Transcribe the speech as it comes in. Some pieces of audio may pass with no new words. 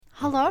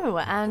Hello,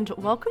 and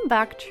welcome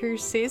back to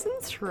Season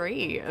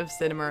 3 of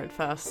Cinema at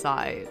First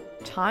Sight.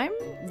 Time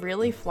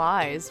really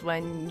flies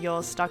when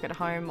you're stuck at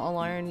home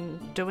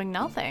alone doing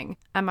nothing.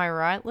 Am I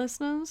right,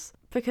 listeners?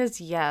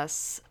 Because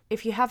yes,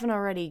 if you haven't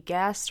already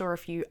guessed or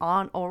if you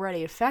aren't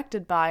already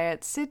affected by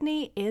it,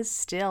 Sydney is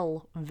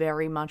still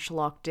very much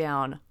locked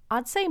down.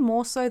 I'd say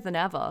more so than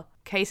ever.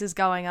 Cases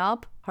going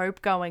up,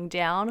 hope going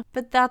down,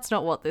 but that's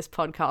not what this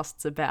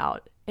podcast's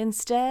about.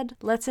 Instead,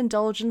 let's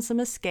indulge in some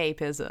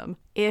escapism.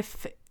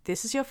 If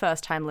this is your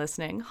first time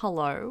listening,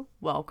 hello,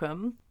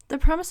 welcome. The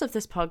premise of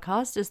this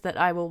podcast is that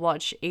I will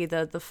watch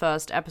either the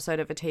first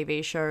episode of a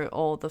TV show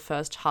or the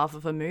first half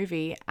of a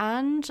movie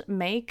and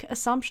make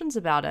assumptions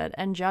about it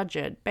and judge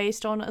it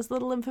based on as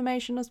little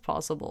information as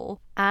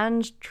possible.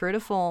 And true to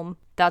form,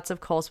 that's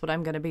of course what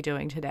I'm going to be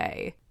doing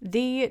today.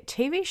 The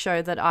TV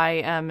show that I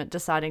am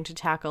deciding to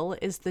tackle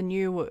is the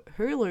new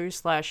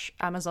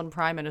Hulu/Amazon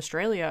Prime in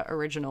Australia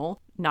original,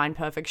 9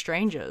 Perfect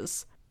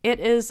Strangers. It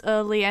is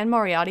a Liane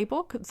Moriarty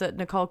book that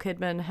Nicole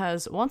Kidman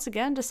has once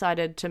again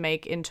decided to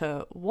make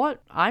into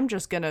what I'm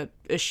just gonna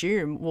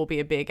assume will be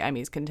a big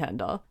Emmys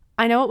contender.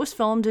 I know it was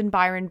filmed in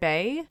Byron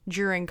Bay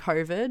during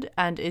COVID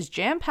and is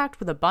jam-packed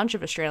with a bunch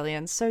of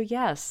Australians, so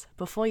yes,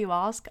 before you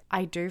ask,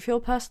 I do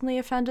feel personally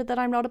offended that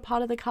I'm not a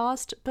part of the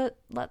cast, but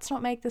let's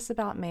not make this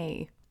about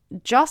me.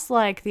 Just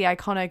like the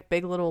iconic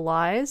Big Little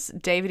Lies,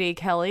 David E.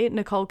 Kelley,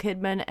 Nicole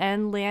Kidman,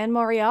 and Liane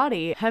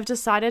Moriarty have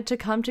decided to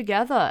come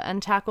together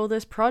and tackle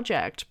this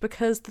project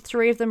because the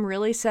three of them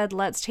really said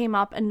let's team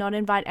up and not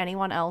invite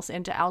anyone else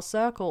into our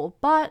circle,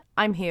 but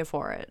I'm here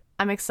for it.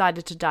 I'm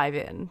excited to dive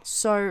in.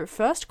 So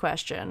first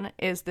question,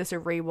 is this a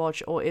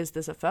rewatch or is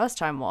this a first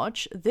time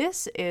watch?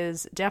 This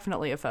is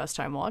definitely a first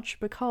time watch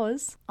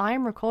because I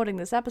am recording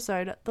this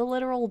episode the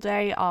literal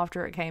day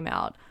after it came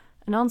out.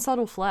 An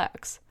unsubtle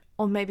flex.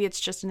 Or maybe it's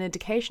just an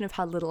indication of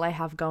how little I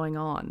have going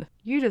on.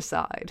 You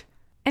decide.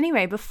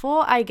 Anyway,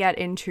 before I get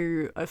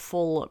into a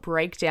full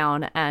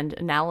breakdown and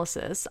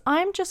analysis,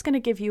 I'm just going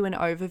to give you an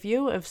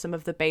overview of some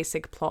of the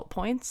basic plot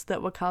points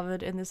that were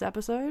covered in this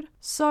episode.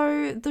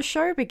 So, the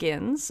show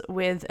begins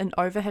with an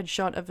overhead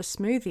shot of a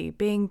smoothie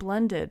being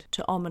blended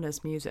to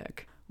ominous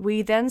music.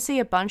 We then see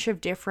a bunch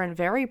of different,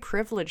 very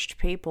privileged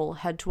people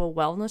head to a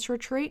wellness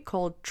retreat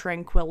called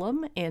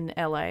Tranquillum in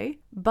LA.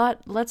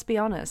 But let's be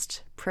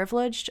honest,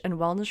 privileged and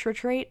wellness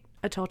retreat,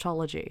 a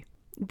tautology.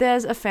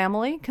 There's a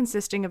family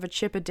consisting of a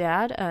chipper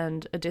dad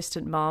and a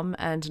distant mum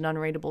and an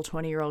unreadable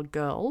 20-year-old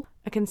girl,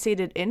 a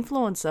conceited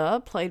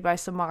influencer played by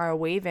Samara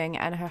Weaving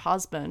and her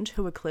husband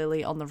who are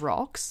clearly on the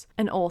rocks,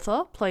 an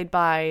author played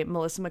by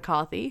Melissa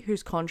McCarthy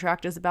whose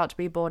contract is about to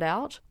be bought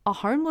out, a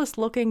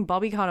homeless-looking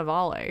Bobby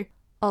Cannavale,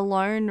 a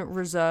lone,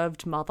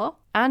 reserved mother,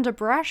 and a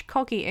brash,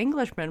 cocky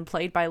Englishman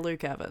played by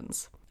Luke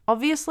Evans.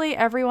 Obviously,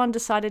 everyone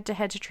decided to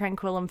head to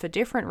Tranquillum for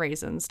different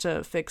reasons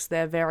to fix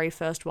their very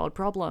first world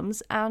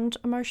problems and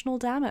emotional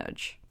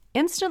damage.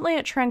 Instantly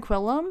at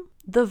Tranquillum,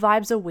 the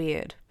vibes are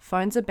weird.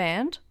 Phones are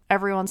banned,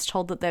 everyone's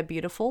told that they're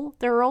beautiful,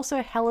 there are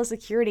also hella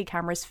security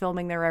cameras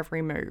filming their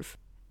every move.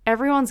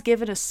 Everyone's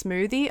given a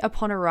smoothie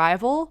upon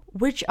arrival,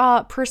 which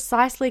are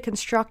precisely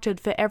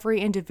constructed for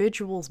every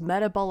individual's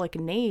metabolic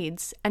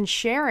needs, and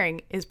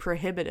sharing is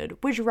prohibited,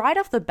 which right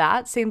off the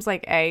bat seems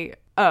like a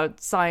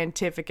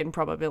scientific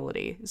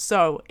improbability.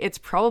 So it's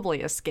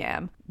probably a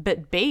scam.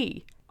 But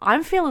B,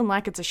 I'm feeling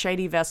like it's a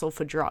shady vessel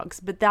for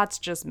drugs, but that's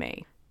just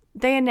me.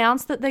 They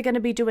announced that they're going to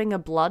be doing a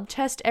blood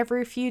test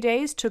every few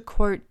days to,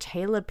 quote,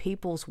 tailor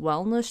people's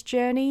wellness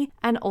journey,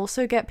 and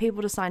also get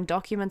people to sign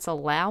documents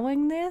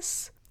allowing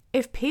this.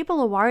 If people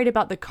are worried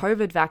about the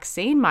COVID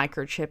vaccine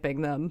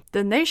microchipping them,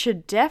 then they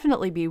should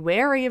definitely be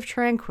wary of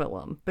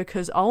Tranquillum,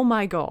 because oh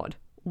my god,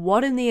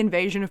 what in the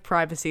invasion of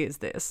privacy is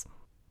this?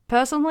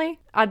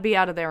 Personally, I'd be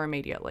out of there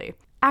immediately.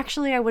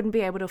 Actually, I wouldn't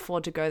be able to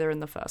afford to go there in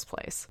the first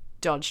place.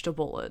 Dodged a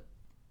bullet.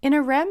 In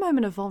a rare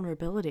moment of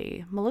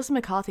vulnerability, Melissa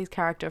McCarthy's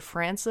character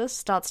Frances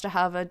starts to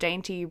have a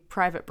dainty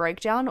private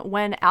breakdown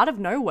when, out of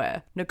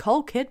nowhere,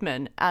 Nicole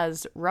Kidman,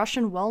 as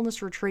Russian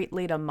wellness retreat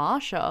leader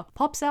Marsha,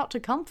 pops out to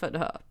comfort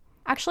her.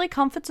 Actually,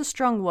 comfort's a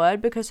strong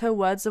word because her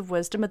words of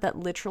wisdom are that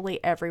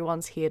literally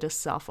everyone's here to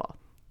suffer.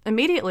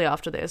 Immediately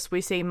after this,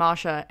 we see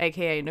Marsha,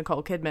 aka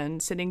Nicole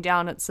Kidman, sitting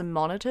down at some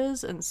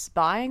monitors and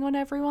spying on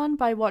everyone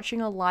by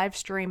watching a live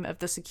stream of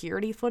the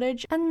security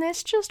footage, and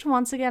this just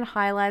once again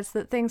highlights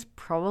that things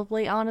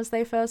probably aren't as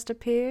they first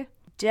appear.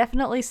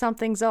 Definitely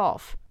something's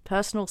off.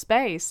 Personal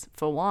space,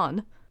 for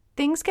one.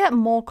 Things get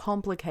more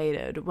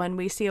complicated when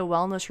we see a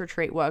wellness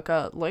retreat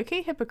worker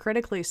low-key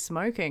hypocritically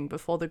smoking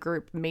before the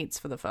group meets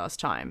for the first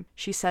time.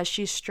 She says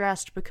she's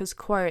stressed because,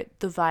 quote,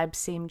 the vibes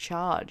seem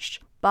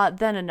charged. But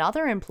then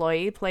another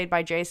employee, played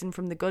by Jason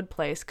from The Good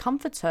Place,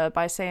 comforts her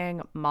by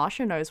saying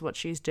Marsha knows what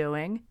she's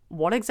doing.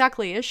 What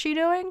exactly is she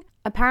doing?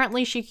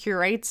 Apparently she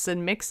curates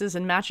and mixes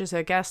and matches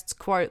her guests,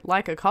 quote,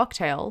 like a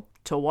cocktail.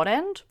 To what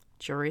end?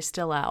 Jury's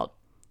still out.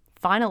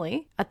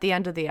 Finally, at the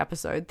end of the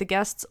episode, the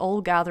guests all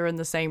gather in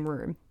the same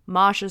room.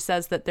 Marsha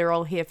says that they're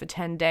all here for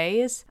 10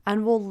 days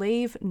and will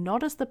leave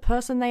not as the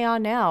person they are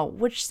now,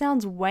 which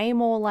sounds way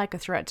more like a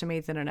threat to me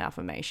than an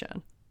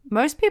affirmation.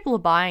 Most people are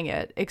buying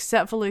it,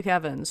 except for Luke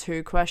Evans,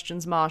 who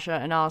questions Marcia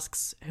and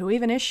asks, who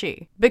even is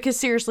she? Because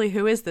seriously,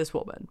 who is this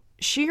woman?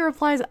 She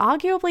replies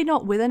arguably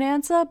not with an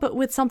answer, but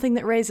with something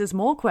that raises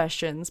more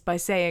questions by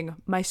saying,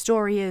 my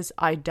story is,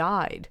 I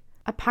died.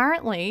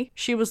 Apparently,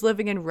 she was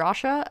living in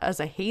Russia as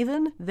a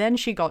heathen, then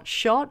she got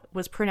shot,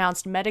 was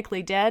pronounced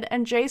medically dead,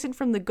 and Jason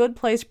from The Good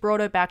Place brought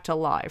her back to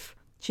life.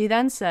 She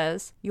then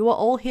says, you are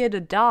all here to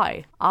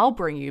die, I'll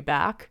bring you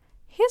back.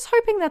 Here's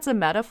hoping that's a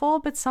metaphor,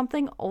 but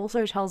something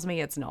also tells me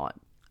it's not.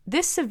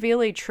 This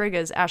severely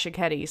triggers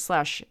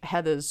Ashiketi /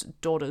 Heather's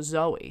daughter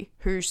Zoe,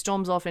 who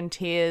storms off in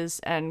tears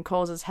and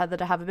causes Heather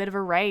to have a bit of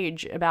a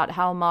rage about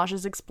how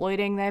Marcia's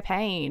exploiting their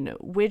pain,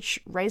 which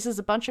raises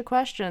a bunch of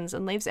questions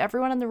and leaves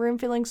everyone in the room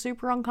feeling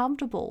super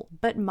uncomfortable.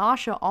 But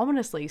Marcia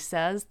ominously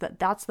says that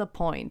that's the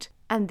point,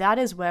 and that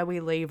is where we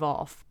leave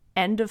off.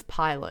 End of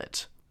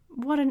pilot.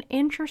 What an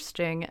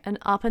interesting and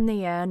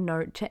up-in-the-air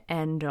note to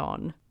end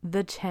on.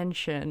 The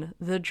tension,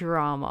 the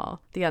drama,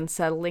 the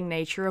unsettling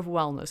nature of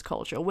wellness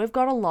culture. We've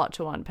got a lot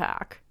to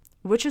unpack,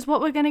 which is what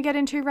we're going to get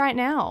into right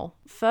now.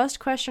 First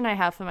question I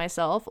have for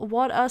myself,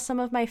 what are some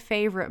of my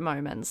favorite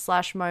moments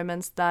 /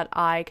 moments that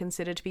I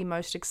consider to be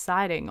most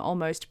exciting or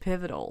most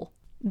pivotal?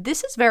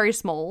 This is very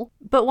small,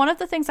 but one of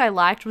the things I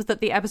liked was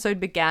that the episode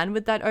began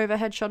with that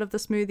overhead shot of the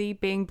smoothie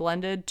being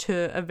blended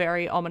to a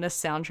very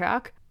ominous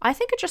soundtrack. I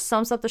think it just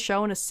sums up the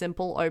show in a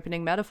simple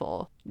opening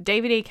metaphor.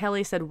 David E.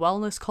 Kelley said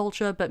wellness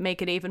culture, but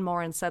make it even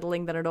more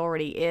unsettling than it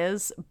already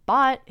is.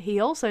 But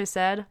he also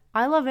said,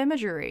 I love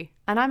imagery,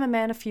 and I'm a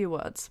man of few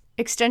words.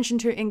 Extension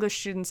to English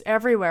students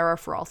everywhere are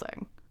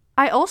frothing.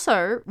 I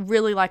also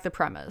really like the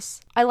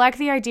premise. I like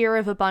the idea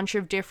of a bunch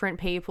of different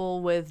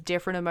people with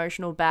different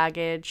emotional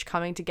baggage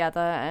coming together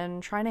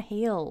and trying to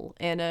heal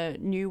in a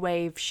new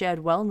wave shared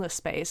wellness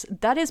space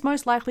that is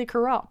most likely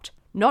corrupt.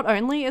 Not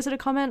only is it a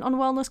comment on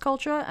wellness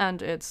culture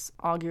and its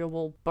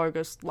arguable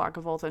bogus lack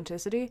of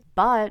authenticity,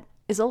 but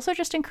is also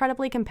just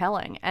incredibly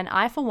compelling, and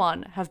I, for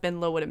one, have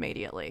been lured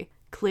immediately.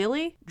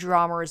 Clearly,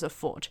 drama is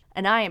afoot,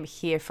 and I am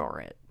here for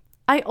it.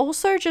 I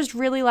also just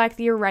really like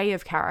the array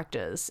of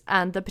characters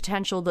and the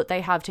potential that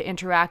they have to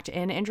interact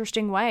in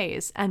interesting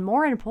ways, and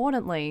more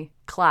importantly,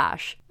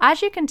 clash.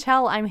 As you can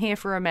tell, I'm here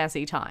for a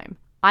messy time.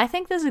 I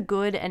think there's a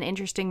good and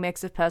interesting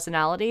mix of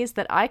personalities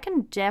that I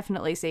can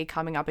definitely see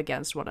coming up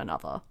against one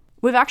another.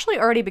 We've actually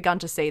already begun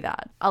to see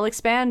that. I'll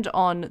expand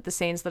on the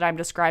scenes that I'm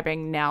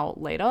describing now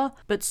later,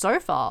 but so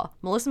far,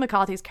 Melissa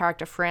McCarthy's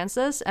character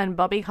Frances and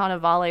Bobby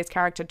Cannavale's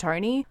character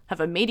Tony have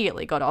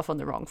immediately got off on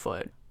the wrong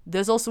foot.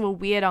 There's also a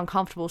weird,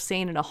 uncomfortable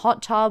scene in a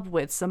hot tub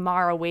with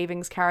Samara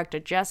Weaving's character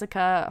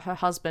Jessica, her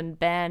husband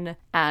Ben,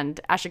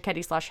 and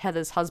Ashiketi /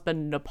 Heather's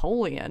husband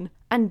Napoleon,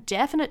 and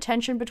definite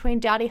tension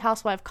between dowdy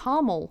housewife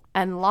Carmel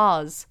and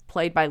Lars,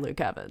 played by Luke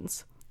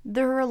Evans.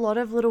 There are a lot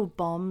of little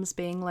bombs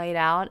being laid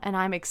out, and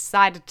I'm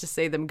excited to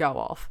see them go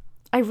off.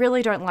 I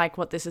really don't like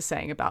what this is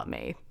saying about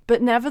me,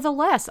 but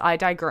nevertheless, I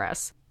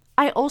digress.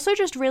 I also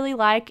just really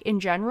like, in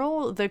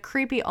general, the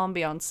creepy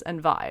ambiance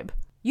and vibe.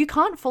 You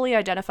can't fully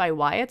identify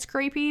why it's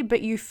creepy,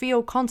 but you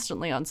feel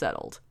constantly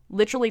unsettled.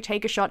 Literally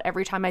take a shot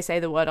every time I say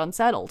the word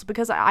unsettled,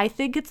 because I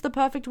think it's the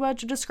perfect word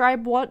to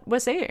describe what we're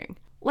seeing.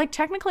 Like,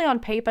 technically on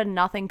paper,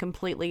 nothing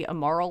completely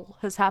immoral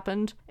has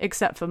happened,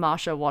 except for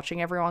Marcia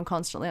watching everyone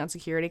constantly on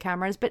security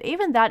cameras, but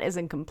even that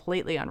isn't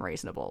completely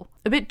unreasonable.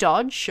 A bit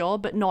dodge, sure,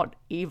 but not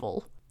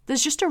evil.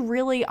 There's just a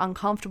really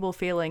uncomfortable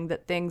feeling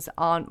that things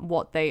aren't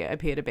what they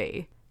appear to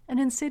be. An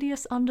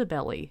insidious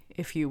underbelly,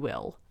 if you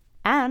will.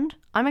 And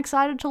I'm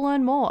excited to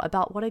learn more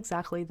about what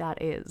exactly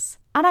that is.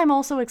 And I'm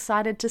also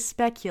excited to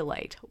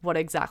speculate what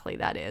exactly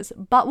that is,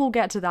 but we'll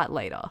get to that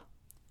later.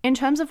 In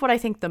terms of what I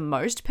think the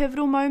most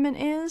pivotal moment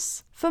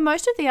is, for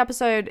most of the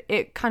episode,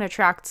 it kind of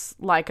tracks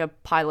like a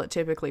pilot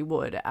typically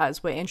would,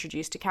 as we're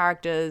introduced to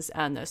characters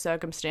and their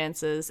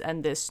circumstances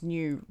and this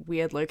new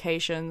weird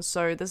location,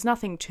 so there's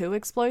nothing too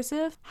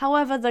explosive.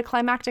 However, the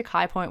climactic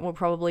high point will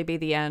probably be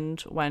the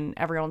end when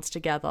everyone's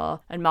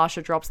together and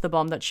Marcia drops the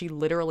bomb that she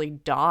literally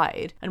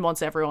died and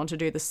wants everyone to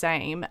do the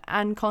same,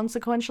 and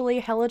consequentially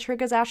Hella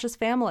triggers Ash's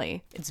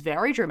family. It's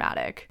very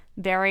dramatic.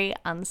 Very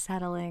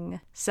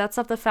unsettling. Sets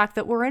up the fact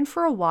that we're in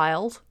for a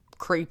wild,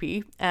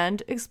 creepy,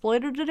 and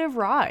exploitative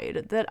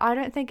ride that I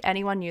don't think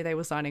anyone knew they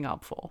were signing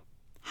up for.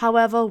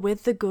 However,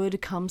 with the good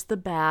comes the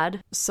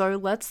bad, so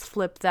let's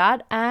flip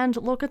that and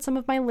look at some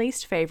of my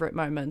least favorite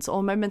moments,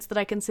 or moments that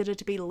I consider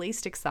to be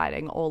least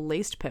exciting or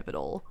least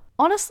pivotal.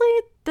 Honestly,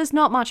 there's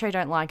not much I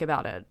don't like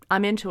about it.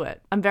 I'm into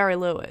it. I'm very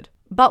lured.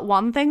 But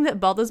one thing that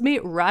bothers me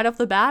right off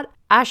the bat,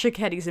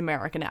 Ashiketi's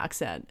American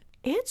accent.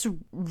 It's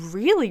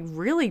really,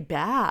 really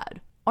bad.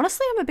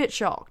 Honestly, I'm a bit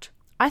shocked.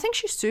 I think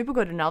she's super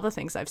good in other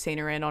things I've seen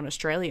her in on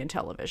Australian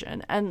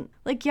television. And,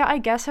 yeah, I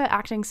guess her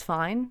acting's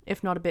fine,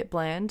 if not a bit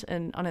bland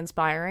and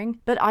uninspiring.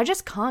 But I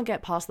just can't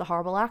get past the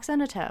horrible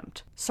accent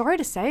attempt. Sorry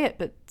to say it,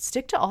 but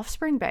stick to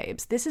Offspring,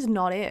 babes. This is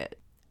not it.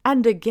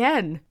 And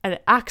again, an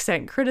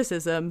accent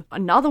criticism.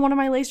 Another one of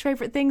my least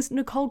favorite things,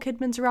 Nicole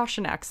Kidman's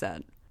Russian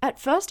accent. At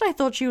first I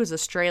thought she was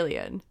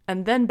Australian,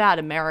 and then bad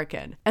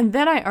American, and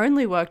then I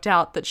only worked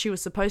out that she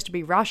was supposed to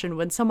be Russian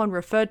when someone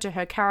referred to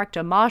her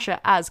character Masha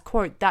as,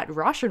 quote, that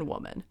Russian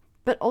woman.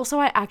 But also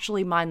I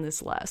actually mind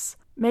this less.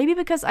 Maybe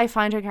because I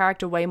find her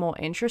character way more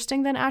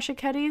interesting than Asha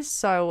Keddy's,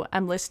 so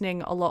I'm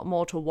listening a lot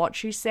more to what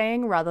she's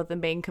saying rather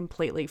than being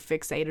completely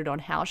fixated on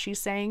how she's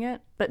saying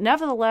it. But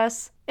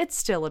nevertheless, it's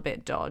still a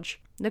bit dodge.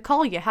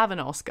 Nicole, you have an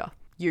Oscar.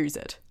 Use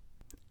it.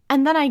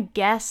 And then I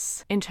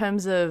guess, in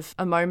terms of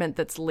a moment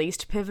that's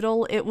least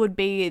pivotal, it would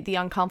be the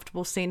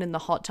uncomfortable scene in the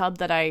hot tub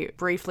that I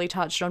briefly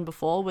touched on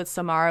before with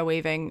Samara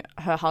Weaving,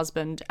 her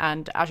husband,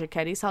 and Asha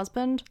Keddy's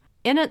husband.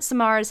 In it,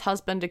 Samara's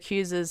husband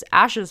accuses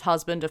Asha's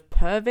husband of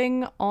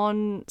perving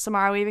on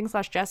Samara Weaving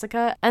 /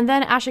 Jessica, and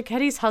then Asha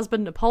Keddy's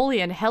husband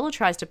Napoleon hella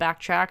tries to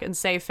backtrack and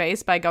save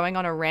face by going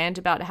on a rant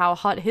about how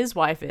hot his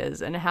wife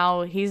is and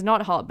how he's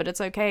not hot, but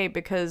it's okay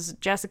because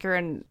Jessica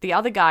and the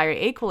other guy are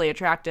equally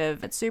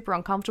attractive. It's super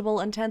uncomfortable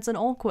and tense and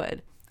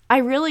awkward. I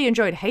really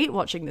enjoyed hate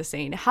watching the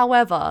scene.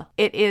 However,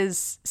 it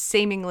is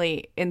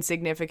seemingly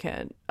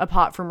insignificant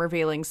apart from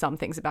revealing some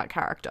things about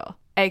character.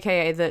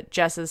 AKA that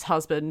Jess's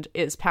husband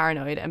is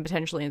paranoid and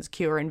potentially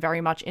insecure and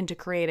very much into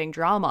creating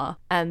drama,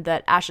 and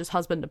that Ash's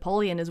husband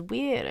Napoleon is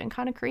weird and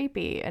kind of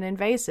creepy and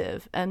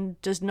invasive and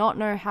does not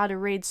know how to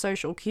read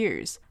social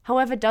cues.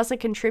 However, does it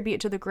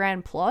contribute to the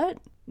grand plot?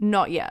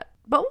 Not yet,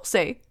 but we'll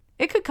see.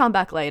 It could come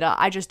back later,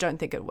 I just don't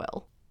think it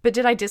will. But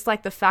did I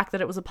dislike the fact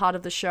that it was a part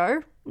of the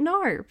show?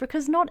 No,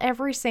 because not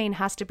every scene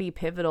has to be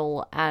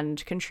pivotal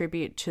and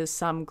contribute to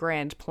some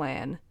grand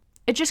plan.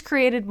 It just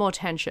created more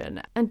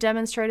tension and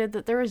demonstrated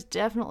that there is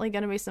definitely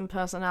going to be some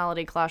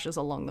personality clashes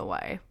along the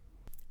way.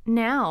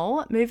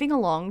 Now, moving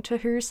along to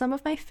who some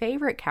of my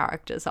favourite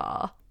characters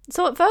are.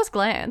 So at first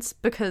glance,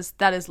 because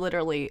that is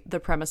literally the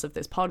premise of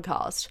this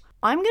podcast,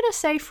 I'm going to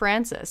say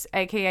Frances,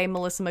 aka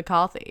Melissa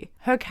McCarthy.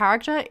 Her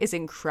character is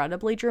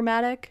incredibly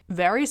dramatic,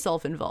 very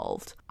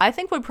self-involved. I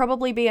think would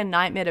probably be a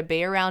nightmare to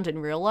be around in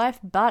real life,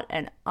 but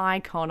an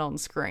icon on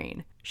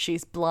screen.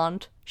 She's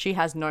blunt, she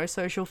has no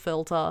social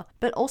filter,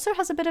 but also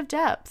has a bit of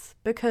depth,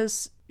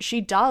 because she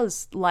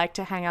does like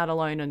to hang out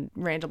alone and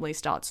randomly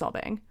start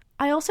sobbing.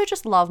 I also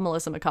just love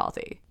Melissa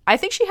McCarthy. I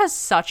think she has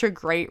such a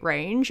great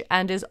range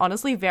and is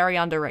honestly very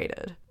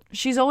underrated.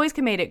 She's always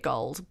comedic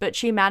gold, but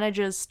she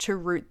manages to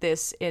root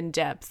this in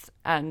depth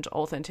and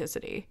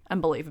authenticity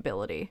and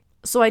believability.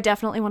 So I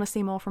definitely want to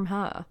see more from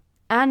her.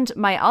 And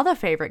my other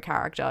favourite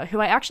character, who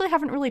I actually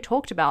haven't really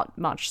talked about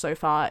much so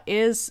far,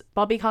 is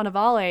Bobby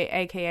Cannavale,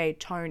 aka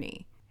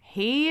Tony.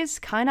 He's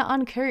kinda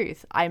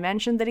uncouth. I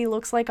mentioned that he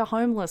looks like a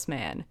homeless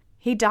man.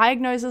 He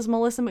diagnoses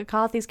Melissa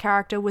McCarthy's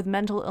character with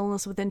mental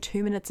illness within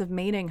 2 minutes of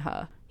meeting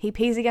her. He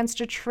pees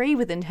against a tree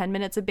within 10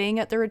 minutes of being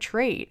at the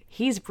retreat.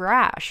 He's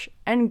brash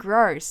and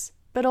gross,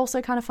 but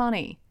also kind of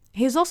funny.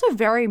 He's also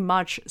very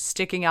much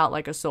sticking out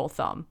like a sore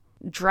thumb.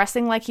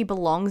 Dressing like he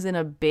belongs in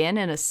a bin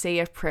in a sea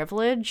of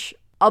privilege?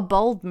 A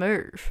bold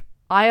move.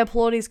 I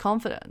applaud his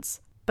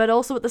confidence, but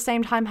also at the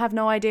same time have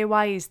no idea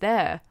why he's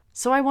there,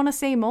 so I want to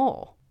see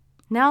more.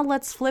 Now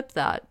let's flip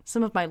that.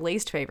 Some of my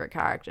least favorite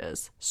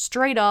characters.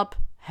 Straight up,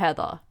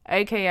 Heather,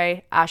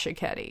 aka Asha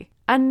Keddy.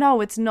 And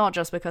no, it's not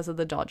just because of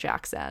the Dodge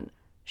accent.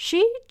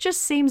 She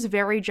just seems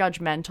very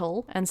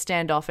judgmental and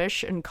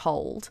standoffish and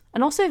cold,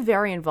 and also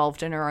very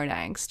involved in her own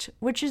angst,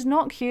 which is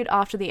not cute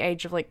after the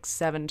age of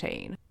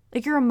 17.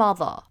 You're a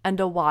mother and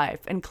a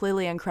wife and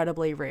clearly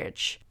incredibly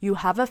rich. You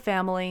have a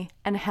family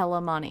and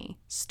hella money.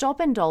 Stop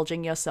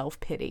indulging your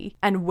self-pity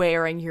and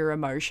wearing your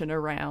emotion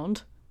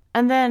around.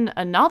 And then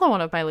another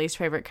one of my least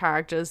favorite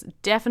characters,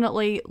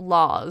 definitely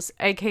Lars,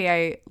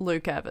 aka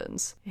Luke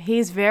Evans.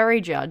 He's very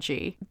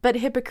judgy, but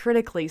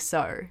hypocritically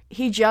so.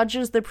 He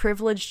judges the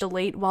privileged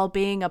elite while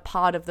being a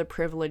part of the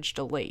privileged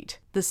elite.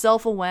 The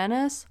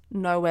self-awareness,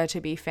 nowhere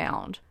to be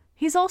found.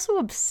 He's also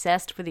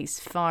obsessed with his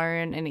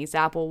phone and his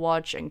Apple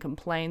Watch and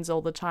complains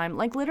all the time.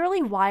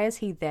 Literally, why is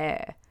he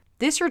there?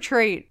 This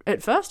retreat,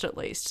 at first at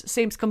least,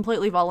 seems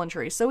completely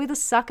voluntary, so either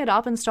suck it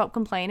up and stop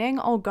complaining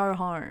or go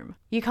home.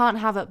 You can't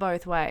have it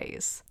both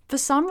ways. For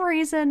some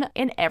reason,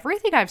 in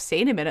everything I've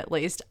seen him in at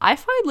least, I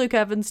find Luke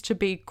Evans to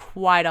be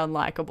quite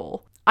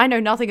unlikable. I know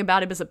nothing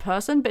about him as a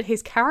person, but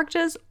his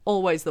character's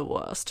always the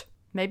worst.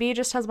 Maybe he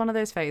just has one of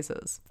those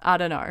phases. I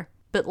don't know.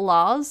 But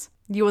Lars,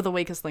 you are the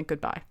weakest link,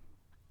 goodbye.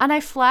 And I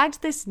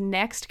flagged this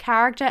next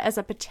character as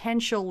a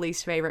potential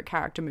least favorite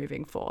character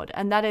moving forward,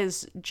 and that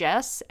is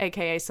Jess,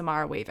 aka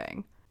Samara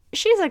Weaving.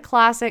 She's a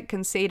classic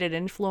conceited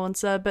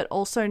influencer, but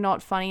also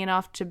not funny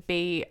enough to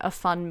be a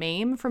fun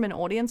meme from an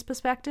audience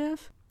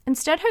perspective.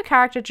 Instead, her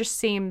character just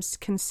seems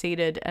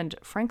conceited and,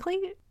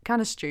 frankly,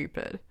 kind of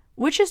stupid.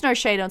 Which is no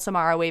shade on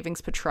Samara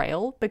Weaving's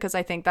portrayal, because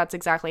I think that's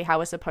exactly how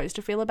we're supposed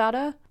to feel about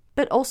her.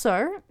 But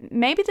also,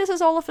 maybe this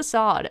is all a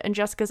facade and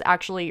Jessica's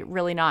actually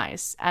really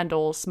nice and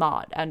all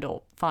smart and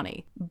all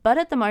funny. But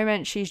at the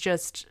moment, she's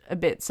just a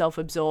bit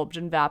self-absorbed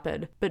and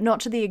vapid, but not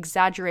to the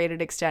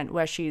exaggerated extent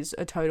where she's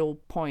a total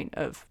point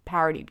of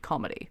parodied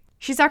comedy.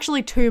 She's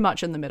actually too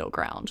much in the middle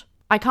ground.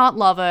 I can't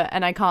love her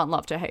and I can't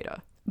love to hate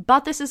her.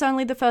 But this is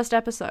only the first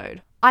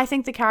episode. I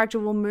think the character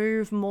will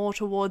move more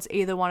towards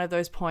either one of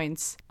those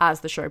points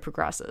as the show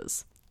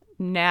progresses.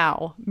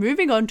 Now,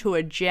 moving on to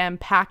a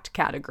jam-packed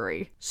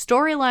category.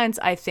 Storylines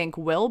I think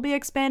will be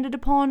expanded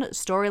upon,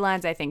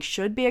 storylines I think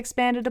should be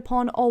expanded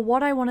upon, or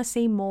what I want to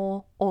see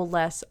more or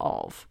less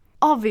of.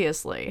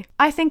 Obviously,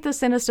 I think the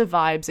sinister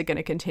vibes are going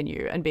to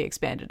continue and be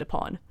expanded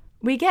upon.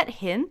 We get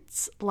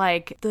hints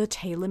like the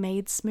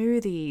tailor-made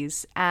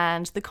smoothies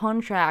and the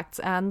contracts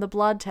and the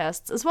blood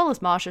tests, as well as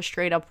Marsha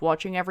straight up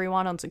watching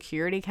everyone on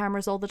security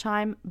cameras all the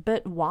time.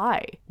 But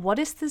why? What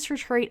is this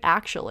retreat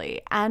actually?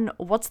 And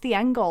what's the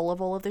end goal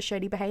of all of this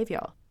shady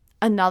behavior?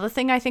 Another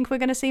thing I think we're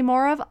going to see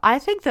more of, I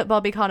think that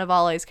Bobby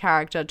Cannavale's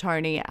character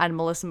Tony and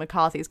Melissa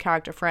McCarthy's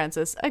character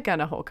Frances are going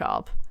to hook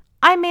up.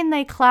 I mean,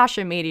 they clash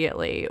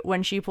immediately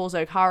when she pulls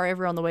her car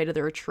over on the way to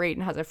the retreat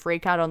and has a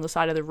freak out on the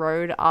side of the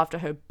road after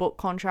her book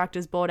contract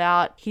is bought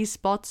out. He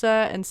spots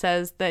her and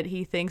says that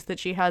he thinks that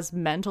she has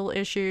mental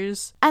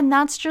issues. And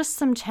that's just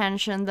some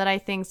tension that I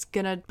think's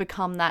gonna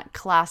become that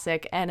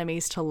classic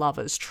enemies to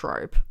lovers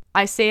trope.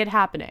 I see it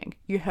happening.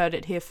 You heard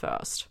it here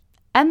first.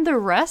 And the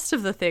rest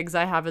of the things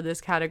I have in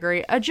this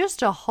category are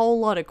just a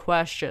whole lot of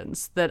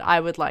questions that I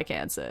would like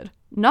answered.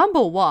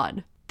 Number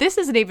one, this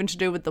isn't even to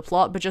do with the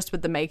plot, but just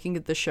with the making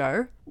of the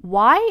show.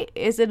 Why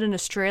is it an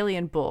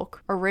Australian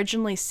book,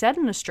 originally set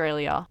in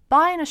Australia,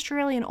 by an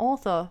Australian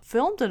author,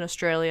 filmed in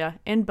Australia,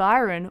 in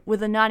Byron,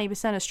 with a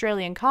 90%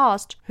 Australian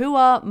cast, who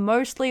are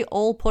mostly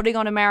all putting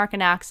on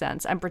American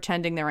accents and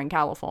pretending they're in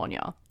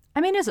California?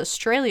 I mean, is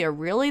Australia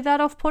really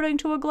that off-putting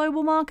to a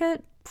global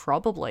market?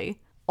 Probably.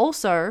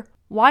 Also,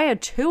 why are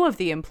 2 of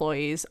the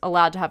employees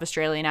allowed to have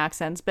Australian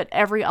accents, but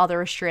every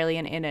other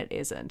Australian in it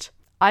isn't?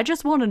 I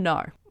just want to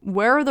know.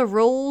 Where are the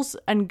rules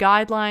and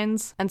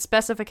guidelines and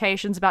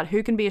specifications about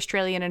who can be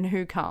Australian and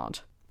who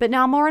can't? But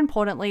now, more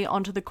importantly,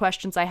 onto the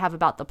questions I have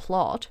about the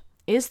plot.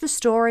 Is the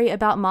story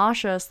about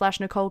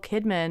Marsha/Nicole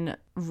Kidman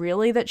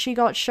really that she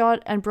got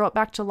shot and brought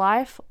back to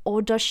life,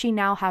 or does she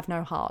now have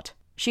no heart?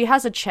 She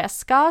has a chest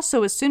scar,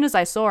 so as soon as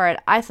I saw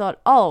it, I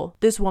thought, oh,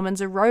 this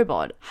woman's a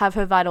robot. Have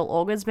her vital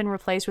organs been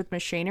replaced with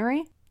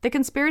machinery? The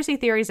conspiracy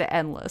theories are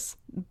endless.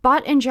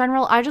 But in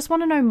general, I just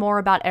want to know more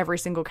about every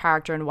single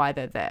character and why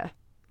they're there.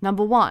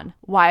 Number 1,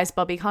 why is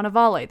Bobby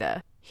Cannavale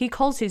there? He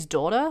calls his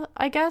daughter,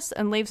 I guess,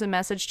 and leaves a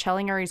message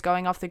telling her he's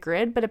going off the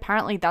grid, but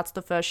apparently that's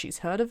the first she's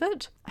heard of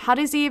it. How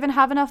does he even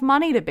have enough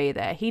money to be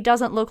there? He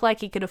doesn't look like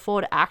he could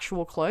afford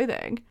actual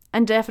clothing,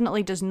 and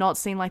definitely does not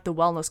seem like the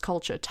wellness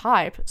culture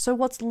type, so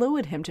what's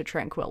lured him to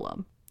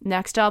Tranquillum?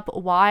 Next up,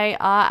 why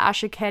are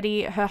Asher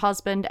Ketty, her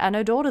husband, and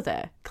her daughter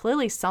there?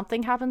 Clearly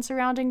something happened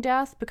surrounding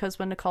death, because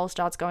when Nicole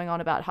starts going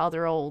on about how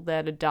they're all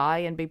there to die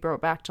and be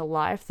brought back to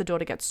life, the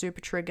daughter gets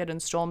super triggered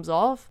and storms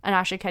off, and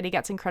Asher Ketty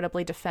gets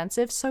incredibly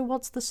defensive, so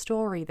what's the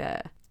story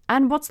there?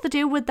 And what's the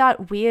deal with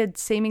that weird,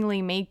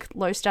 seemingly meek,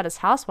 low-status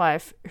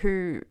housewife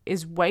who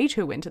is way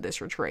too into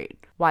this retreat?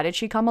 Why did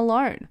she come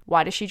alone?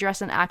 Why does she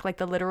dress and act like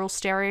the literal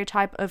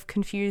stereotype of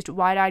confused,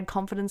 wide-eyed,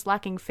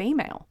 confidence-lacking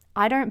female?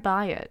 I don't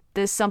buy it.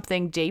 There's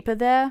something deeper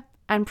there,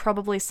 and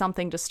probably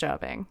something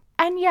disturbing.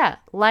 And yeah,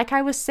 like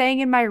I was saying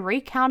in my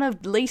recount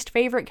of least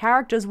favorite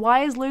characters,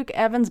 why is Luke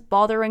Evans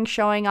bothering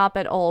showing up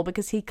at all?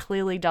 Because he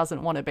clearly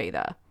doesn't want to be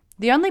there.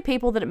 The only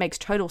people that it makes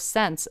total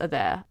sense are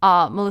there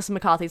are Melissa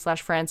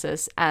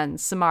McCarthy/Frances and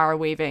Samara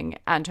Weaving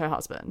and her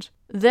husband.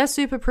 They're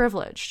super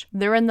privileged.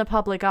 They're in the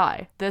public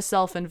eye. They're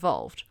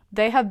self-involved.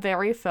 They have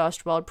very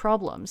first world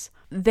problems.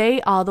 They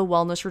are the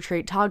wellness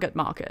retreat target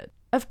market.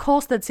 Of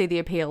course they'd see the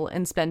appeal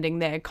in spending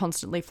their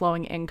constantly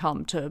flowing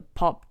income to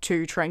pop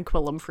to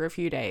Tranquillum for a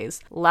few days,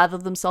 lather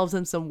themselves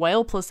in some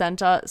whale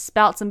placenta,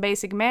 spout some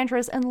basic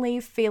mantras, and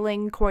leave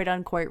feeling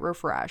quote-unquote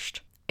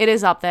refreshed. It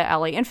is up their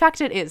alley. In fact,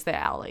 it is their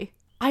alley.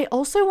 I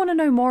also want to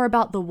know more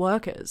about the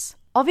workers.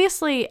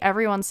 Obviously,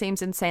 everyone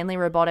seems insanely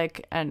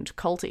robotic and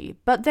culty,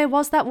 but there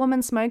was that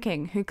woman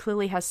smoking who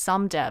clearly has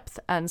some depth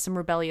and some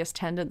rebellious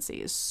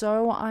tendencies,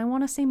 so I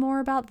want to see more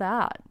about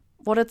that.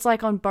 What it's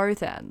like on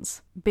both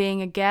ends,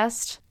 being a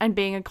guest and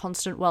being a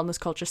constant wellness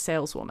culture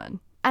saleswoman.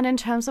 And in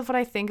terms of what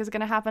I think is going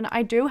to happen,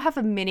 I do have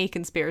a mini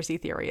conspiracy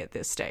theory at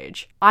this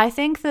stage. I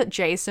think that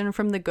Jason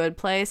from The Good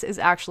Place is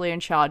actually in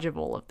charge of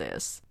all of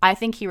this. I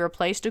think he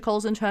replaced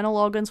Nicole's internal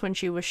organs when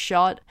she was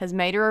shot, has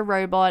made her a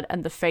robot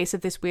and the face of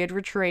this weird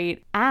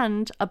retreat,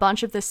 and a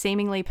bunch of the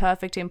seemingly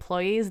perfect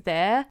employees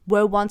there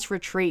were once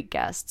retreat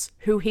guests,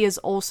 who he has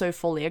also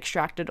fully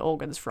extracted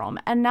organs from,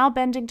 and now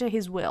bending to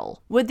his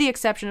will, with the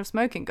exception of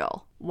Smoking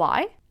Girl.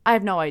 Why? I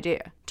have no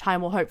idea.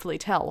 Time will hopefully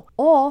tell.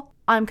 Or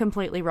I'm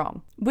completely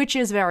wrong, which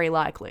is very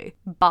likely.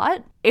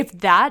 But if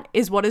that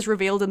is what is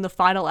revealed in the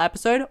final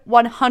episode,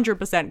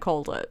 100%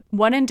 called it.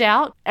 When in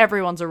doubt,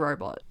 everyone's a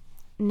robot.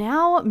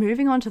 Now,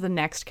 moving on to the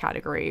next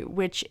category,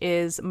 which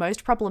is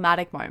most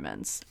problematic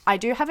moments. I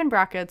do have in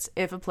brackets,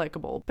 if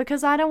applicable,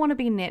 because I don't want to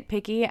be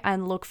nitpicky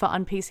and look for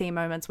un-PC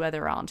moments where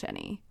there aren't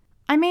any.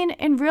 I mean,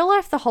 in real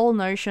life, the whole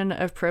notion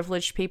of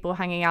privileged people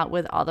hanging out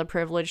with other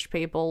privileged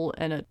people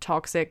in a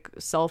toxic,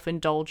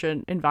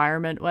 self-indulgent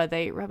environment where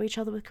they rub each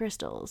other with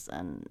crystals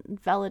and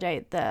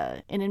validate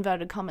their, in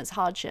inverted commas,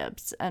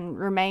 hardships and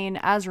remain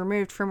as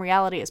removed from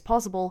reality as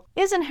possible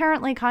is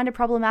inherently kind of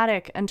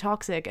problematic and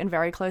toxic and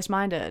very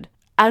close-minded.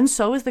 And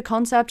so is the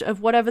concept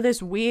of whatever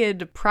this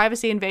weird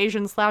privacy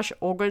invasion /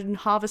 organ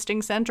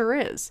harvesting center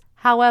is.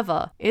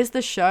 However, is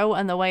the show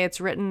and the way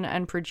it's written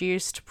and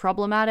produced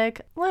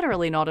problematic?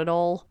 Literally not at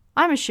all.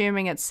 I'm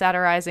assuming it's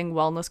satirizing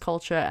wellness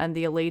culture and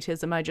the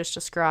elitism I just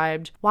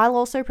described, while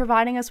also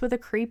providing us with a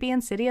creepy,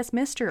 insidious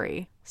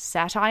mystery.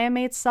 Satire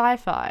meets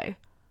sci-fi.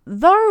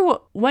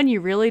 Though, when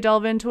you really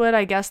delve into it,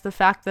 I guess the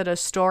fact that a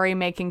story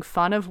making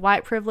fun of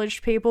white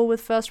privileged people with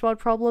first world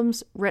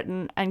problems,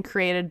 written and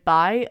created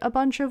by a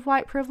bunch of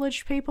white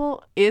privileged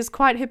people, is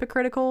quite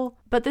hypocritical.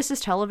 But this is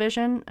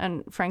television,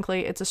 and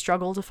frankly, it's a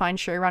struggle to find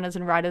showrunners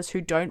and writers who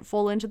don't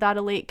fall into that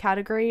elite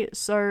category,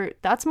 so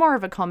that's more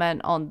of a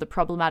comment on the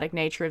problematic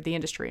nature of the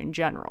industry in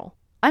general.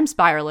 I'm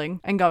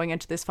spiraling and going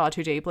into this far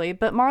too deeply,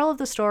 but moral of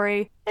the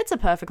story, it's a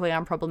perfectly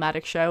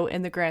unproblematic show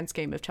in the grand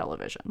scheme of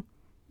television.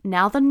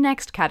 Now the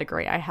next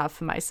category I have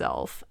for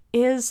myself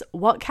is,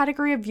 what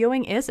category of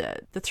viewing is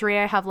it? The three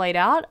I have laid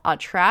out are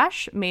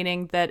trash,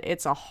 meaning that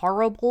it's a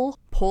horrible,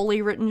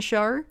 poorly written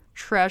show,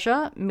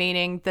 treasure,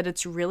 meaning that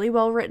it's really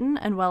well written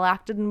and well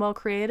acted and well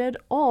created,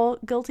 or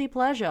guilty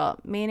pleasure,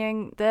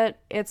 meaning that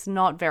it's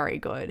not very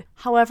good.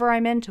 However,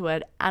 I'm into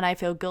it and I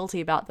feel guilty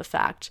about the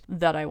fact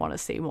that I want to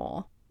see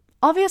more.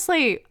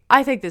 Obviously,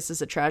 I think this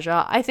is a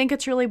treasure. I think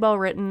it's really well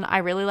written. I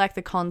really like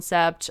the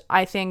concept.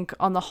 I think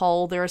on the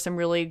whole, there are some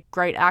really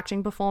great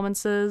acting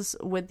performances,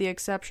 with the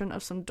exception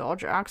of some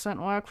dodge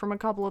accent work from a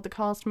couple of the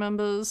cast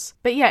members.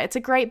 But yeah, it's a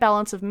great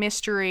balance of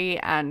mystery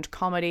and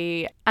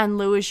comedy and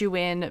lures you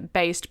in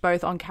based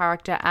both on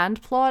character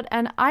and plot.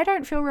 And I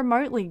don't feel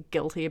remotely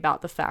guilty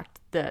about the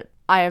fact that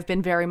I have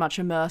been very much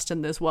immersed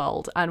in this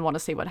world and want to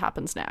see what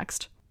happens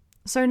next.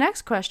 So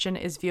next question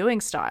is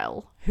viewing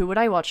style. Who would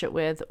I watch it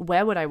with?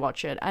 Where would I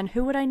watch it? And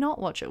who would I not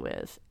watch it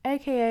with?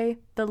 AKA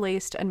the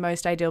least and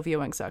most ideal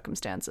viewing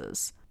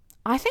circumstances.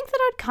 I think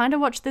that I'd kind of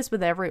watch this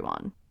with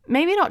everyone.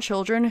 Maybe not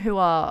children who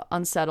are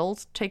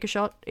unsettled, take a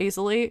shot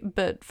easily,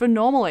 but for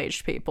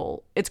normal-aged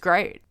people, it's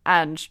great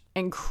and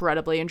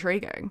incredibly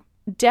intriguing.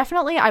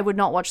 Definitely, I would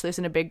not watch this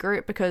in a big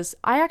group because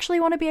I actually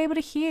want to be able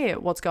to hear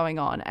what's going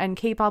on and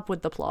keep up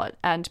with the plot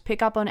and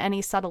pick up on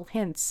any subtle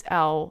hints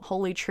our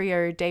holy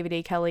trio David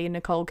E. Kelley,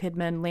 Nicole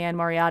Kidman, Leanne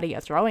Moriarty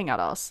are throwing at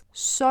us.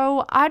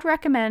 So I'd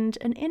recommend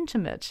an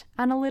intimate,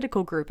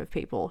 analytical group of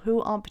people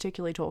who aren't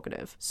particularly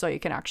talkative so you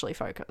can actually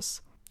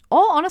focus.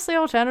 Or honestly,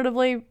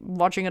 alternatively,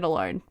 watching it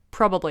alone.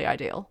 Probably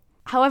ideal.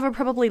 However,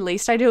 probably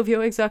least ideal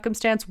viewing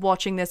circumstance,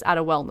 watching this at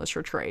a wellness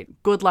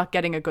retreat. Good luck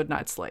getting a good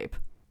night's sleep.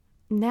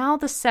 Now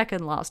the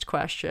second last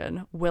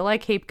question. Will I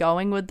keep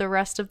going with the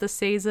rest of the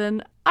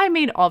season? I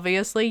mean,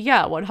 obviously,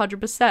 yeah,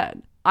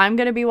 100%. I'm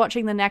going to be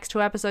watching the next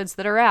 2 episodes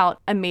that are out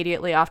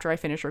immediately after I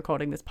finish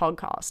recording this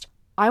podcast.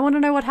 I want to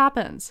know what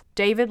happens.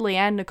 David,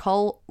 Leanne,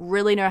 Nicole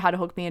really know how to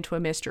hook me into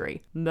a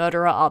mystery,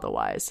 murder or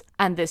otherwise,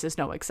 and this is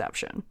no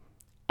exception.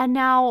 And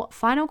now,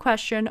 final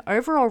question,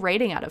 overall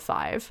rating out of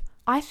 5.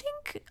 I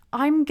think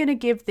I'm going to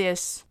give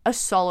this a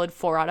solid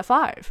 4 out of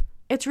 5.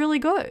 It's really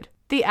good.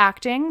 The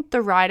acting,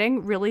 the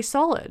writing, really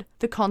solid.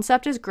 The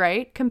concept is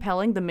great,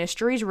 compelling, the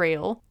mystery's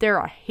real. There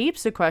are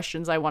heaps of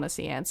questions I want to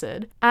see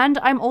answered. And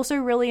I'm also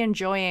really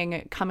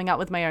enjoying coming up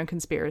with my own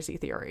conspiracy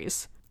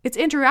theories. It's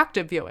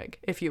interactive viewing,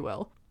 if you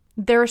will.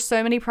 There are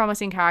so many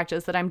promising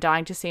characters that I'm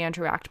dying to see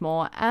interact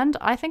more, and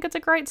I think it's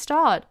a great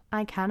start.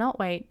 I cannot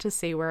wait to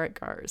see where it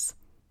goes.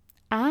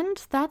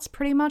 And that's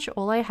pretty much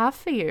all I have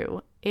for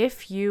you.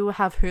 If you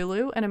have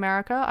Hulu in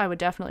America, I would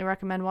definitely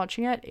recommend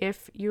watching it.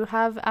 If you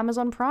have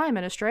Amazon Prime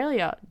in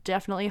Australia,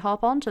 definitely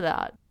hop onto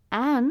that.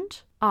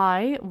 And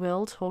I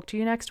will talk to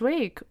you next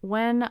week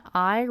when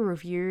I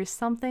review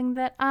something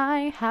that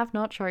I have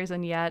not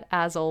chosen yet,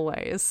 as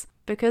always,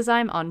 because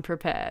I'm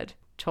unprepared.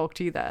 Talk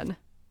to you then.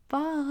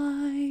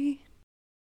 Bye.